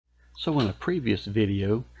So in a previous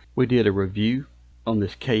video, we did a review on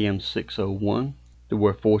this KM601 that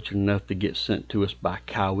we're fortunate enough to get sent to us by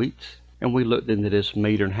KAIWEETS. And we looked into this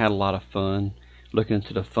meter and had a lot of fun looking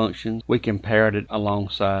into the functions. We compared it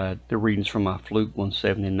alongside the readings from my Fluke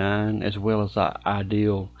 179 as well as our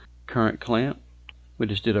ideal current clamp. We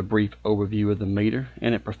just did a brief overview of the meter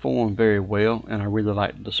and it performed very well, and I really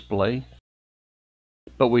liked the display.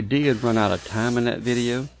 But we did run out of time in that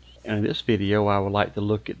video. And in this video I would like to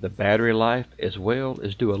look at the battery life as well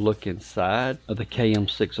as do a look inside of the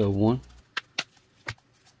KM601.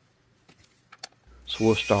 So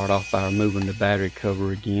we'll start off by removing the battery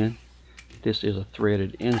cover again. This is a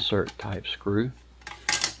threaded insert type screw.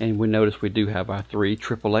 And we notice we do have our 3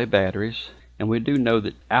 AAA batteries. And we do know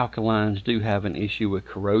that alkalines do have an issue with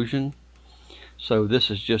corrosion. So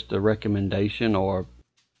this is just a recommendation or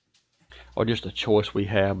just a choice we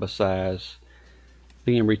have besides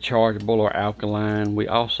being rechargeable or alkaline. We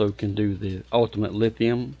also can do the ultimate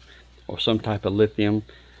lithium or some type of lithium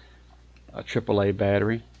AAA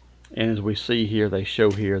battery, and as we see here, they show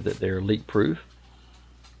here that they're leak proof.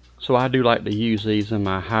 So I do like to use these in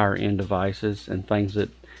my higher end devices and things that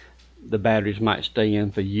the batteries might stay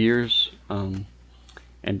in for years and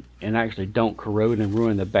actually don't corrode and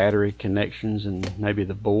ruin the battery connections and maybe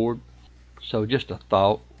the board. So just a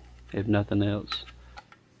thought, if nothing else.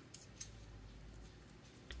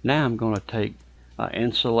 Now I'm going to take an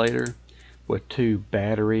insulator with 2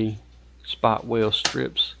 battery spot weld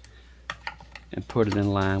strips and put it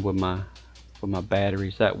in line with my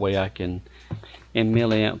batteries. That way I can, in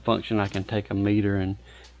milliamp function, I can take a meter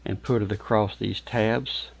and put it across these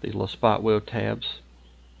tabs, these little spot weld tabs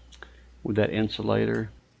with that insulator.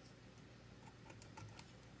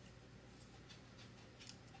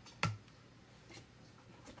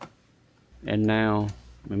 And now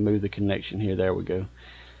remove the connection here. There we go.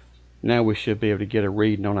 Now we should be able to get a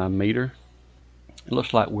reading on our meter. It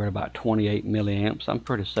looks like we're at about 28 milliamps. I'm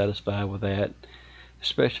pretty satisfied with that,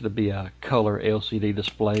 especially to be a color LCD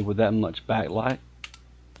display with that much backlight.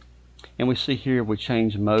 And we see here we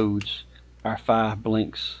change modes, our 5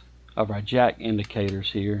 blinks of our jack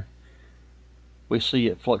indicators here. We see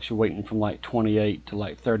it fluctuating from like 28 to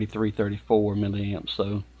like 33, 34 milliamps.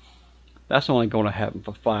 So that's only going to happen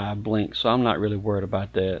for 5 blinks, so I'm not really worried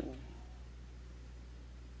about that.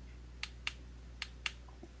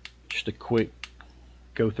 Just a quick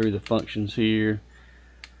go through the functions here.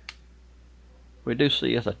 We do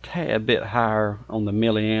see it's a tad bit higher on the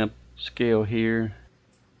milliamp scale here.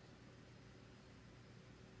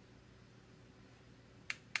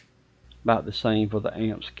 About the same for the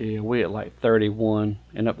amp scale. We're at like 31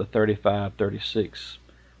 and up to 35, 36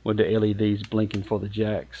 with the LEDs blinking for the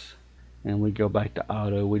jacks. And we go back to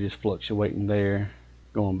auto, we just fluctuating there,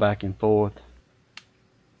 going back and forth.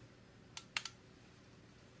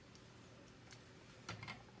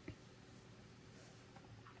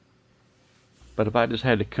 But if I just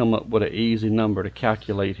had to come up with an easy number to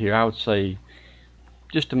calculate here, I would say,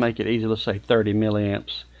 just to make it easy, let's say 30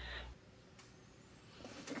 milliamps.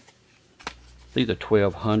 These are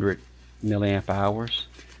 1200 milliamp hours,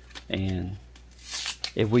 and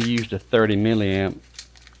if we used a 30 milliamp,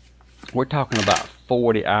 we're talking about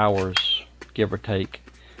 40 hours, give or take,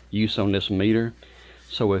 use on this meter.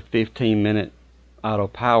 So with 15-minute auto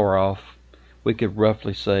power off, we could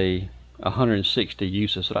roughly say 160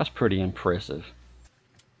 uses, so that's pretty impressive.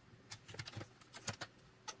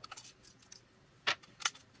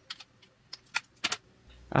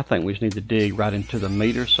 I think we just need to dig right into the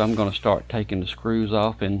meter, so I'm going to start taking the screws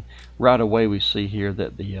off, and right away we see here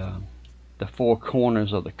that the 4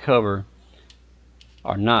 corners of the cover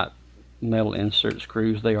are not metal insert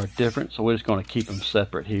screws, they are different, so we're just going to keep them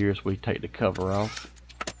separate here as we take the cover off.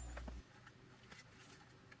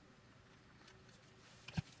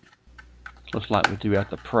 Looks like we do have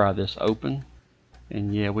to pry this open,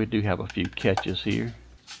 and yeah, we do have a few catches here.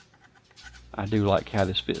 I do like how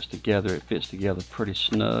this fits together. It fits together pretty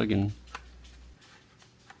snug, and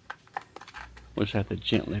we'll just have to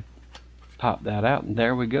gently pop that out, and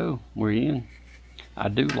there we go, we're in. I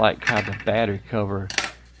do like how the battery cover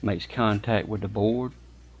makes contact with the board.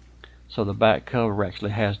 So the back cover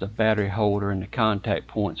actually has the battery holder and the contact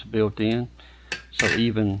points built in. So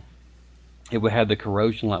even if we had the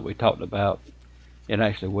corrosion like we talked about, it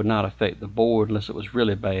actually would not affect the board unless it was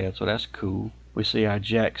really bad, so that's cool. We see our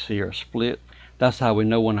jacks here are split. That's how we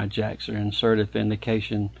know when our jacks are inserted, for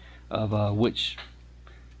indication of which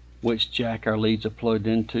jack our leads are plugged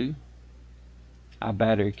into. Our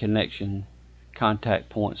battery connection contact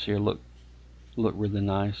points here look really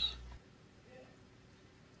nice.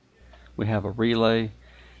 We have a relay.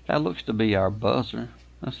 That looks to be our buzzer.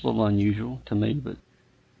 That's a little unusual to me, but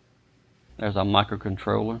There's our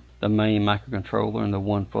microcontroller, the main microcontroller, and the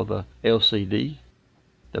one for the LCD.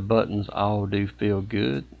 The buttons all do feel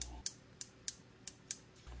good.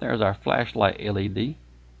 There's our flashlight LED. A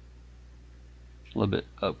little bit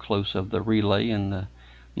up close of the relay and the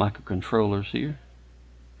microcontrollers here,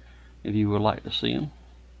 if you would like to see them.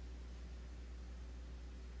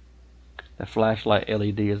 The flashlight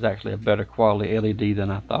LED is actually a better quality LED than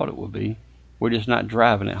I thought it would be. We're just not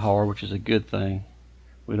driving it hard, which is a good thing.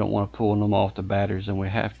 We don't want to pull them off the batteries and we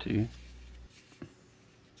have to.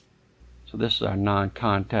 So this is our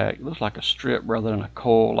non-contact. It looks like a strip rather than a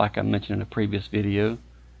coil, like I mentioned in a previous video.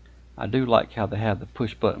 I do like how they have the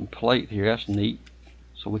push button plate here. That's neat.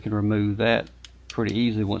 So we can remove that pretty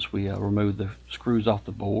easily once we remove the screws off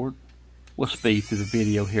the board. We'll speed through the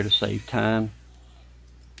video here to save time.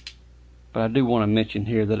 But I do want to mention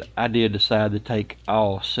here that I did decide to take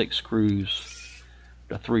all 6 screws,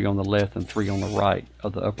 the 3 on the left and 3 on the right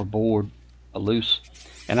of the upper board loose.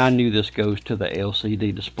 And I knew this goes to the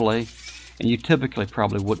LCD display. And you typically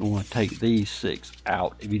probably wouldn't want to take these 6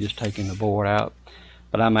 out if you're just taking the board out.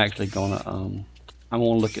 But I'm actually going to, I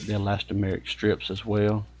want to look at the elastomeric strips as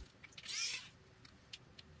well.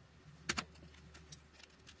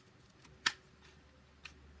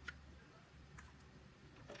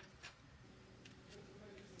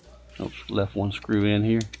 Oops, left one screw in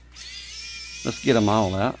here. Let's get them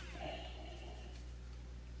all out.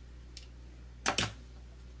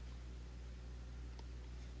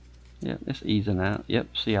 Yep, it's easing out.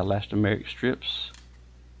 Yep, see our elastomeric strips.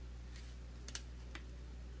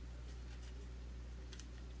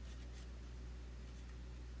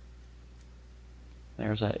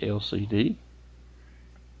 There's our LCD.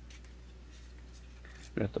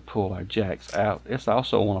 We have to pull our jacks out. It's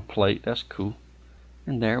also on a plate. That's cool.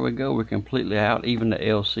 And there we go. We're completely out. Even the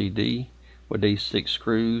LCD with these 6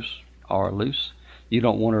 screws are loose. You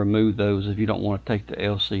don't want to remove those if you don't want to take the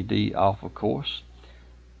LCD off, of course.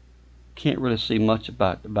 Can't really see much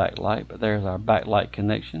about the backlight, but there's our backlight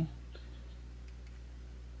connection.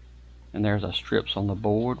 And there's our strips on the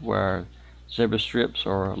board where our zebra strips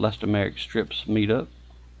or elastomeric strips meet up.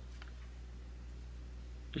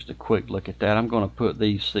 Just a quick look at that. I'm going to put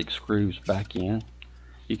these 6 screws back in.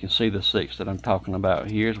 You can see the 6 that I'm talking about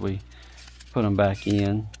here as we put them back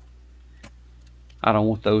in. I don't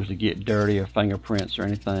want those to get dirty or fingerprints or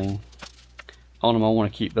anything on them. I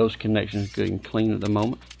want to keep those connections good and clean at the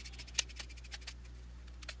moment.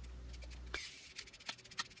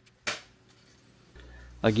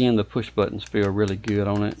 Again, the push buttons feel really good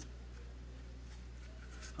on it.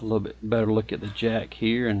 A little bit better look at the jack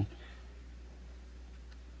here and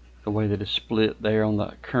the way that it's split there on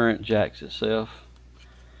the current jacks itself.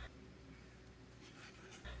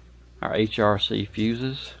 Our HRC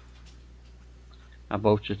fuses, our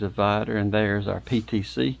voltage divider, and there's our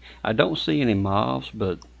PTC. I don't see any MOVs,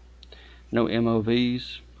 but no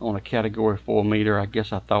MOVs on a category 4 meter. I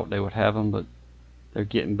guess I thought they would have them, but they're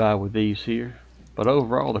getting by with these here. But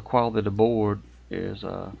overall, the quality of the board is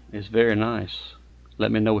very nice.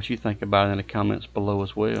 Let me know what you think about it in the comments below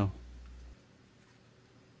as well.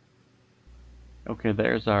 Okay,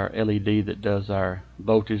 there's our LED that does our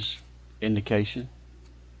voltage indication.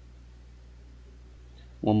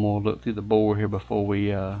 One more look through the board here before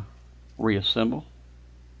we reassemble.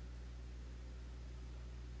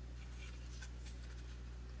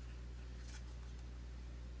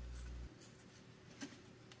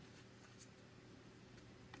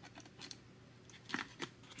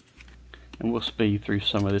 And we'll speed through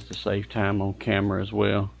some of this to save time on camera as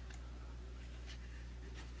well.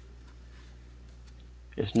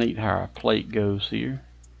 It's neat how our plate goes here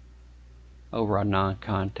over our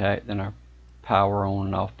non-contact and our power on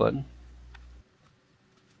and off button.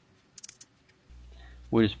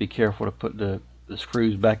 We'll just be careful to put the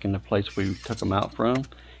screws back in the place we took them out from,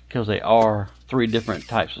 because they are 3 different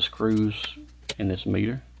types of screws in this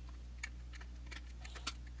meter.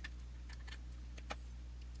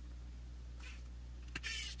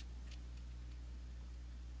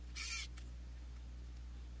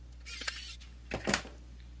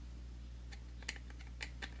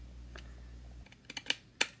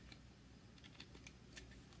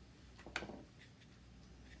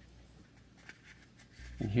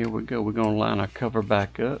 And here we go. We're going to line our cover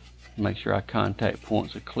back up, make sure our contact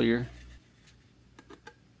points are clear.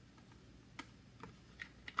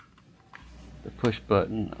 The push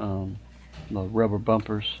button, the rubber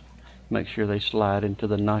bumpers, make sure they slide into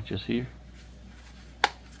the notches here.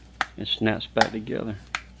 It snaps back together.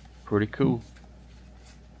 Pretty cool.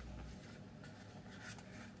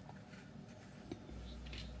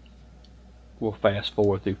 We'll fast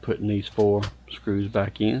forward through putting these 4 screws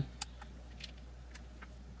back in.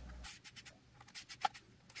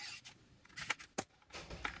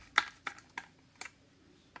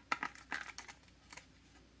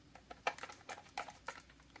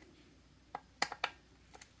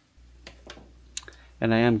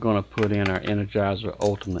 And I am going to put in our Energizer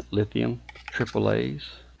Ultimate Lithium AAAs.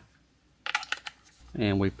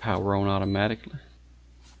 And we power on automatically.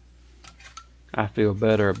 I feel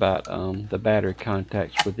better about the battery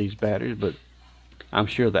contacts with these batteries, but I'm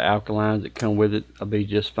sure the alkalines that come with it will be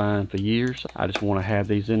just fine for years. I just want to have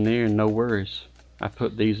these in there and no worries. I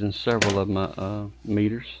put these in several of my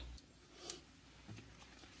meters.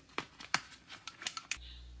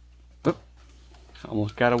 Oop,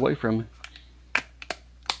 almost got away from me.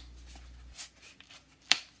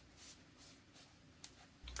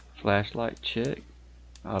 Flashlight check.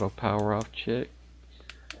 Auto power off check.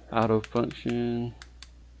 Auto function.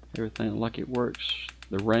 Everything like it works.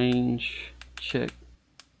 The range check.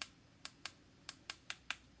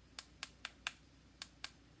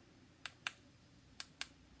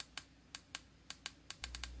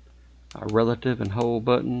 Our relative and hold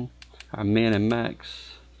button, our min and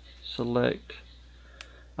max, select,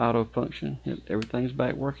 auto function. Yep, everything's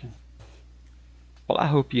back working. Well, I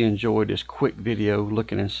hope you enjoyed this quick video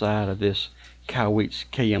looking inside of this KAIWEETS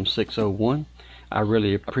KM601. I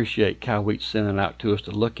really appreciate KAIWEETS sending it out to us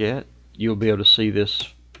to look at. You'll be able to see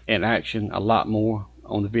this in action a lot more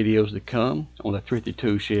on the videos that come on the Thrifty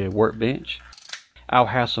Tool Shed workbench. I'll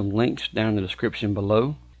have some links down in the description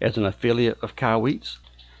below as an affiliate of KAIWEETS,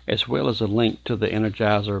 as well as a link to the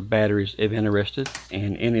Energizer batteries if interested,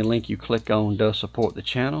 and any link you click on does support the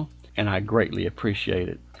channel, and I greatly appreciate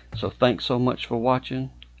it. So thanks so much for watching,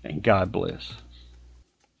 and God bless.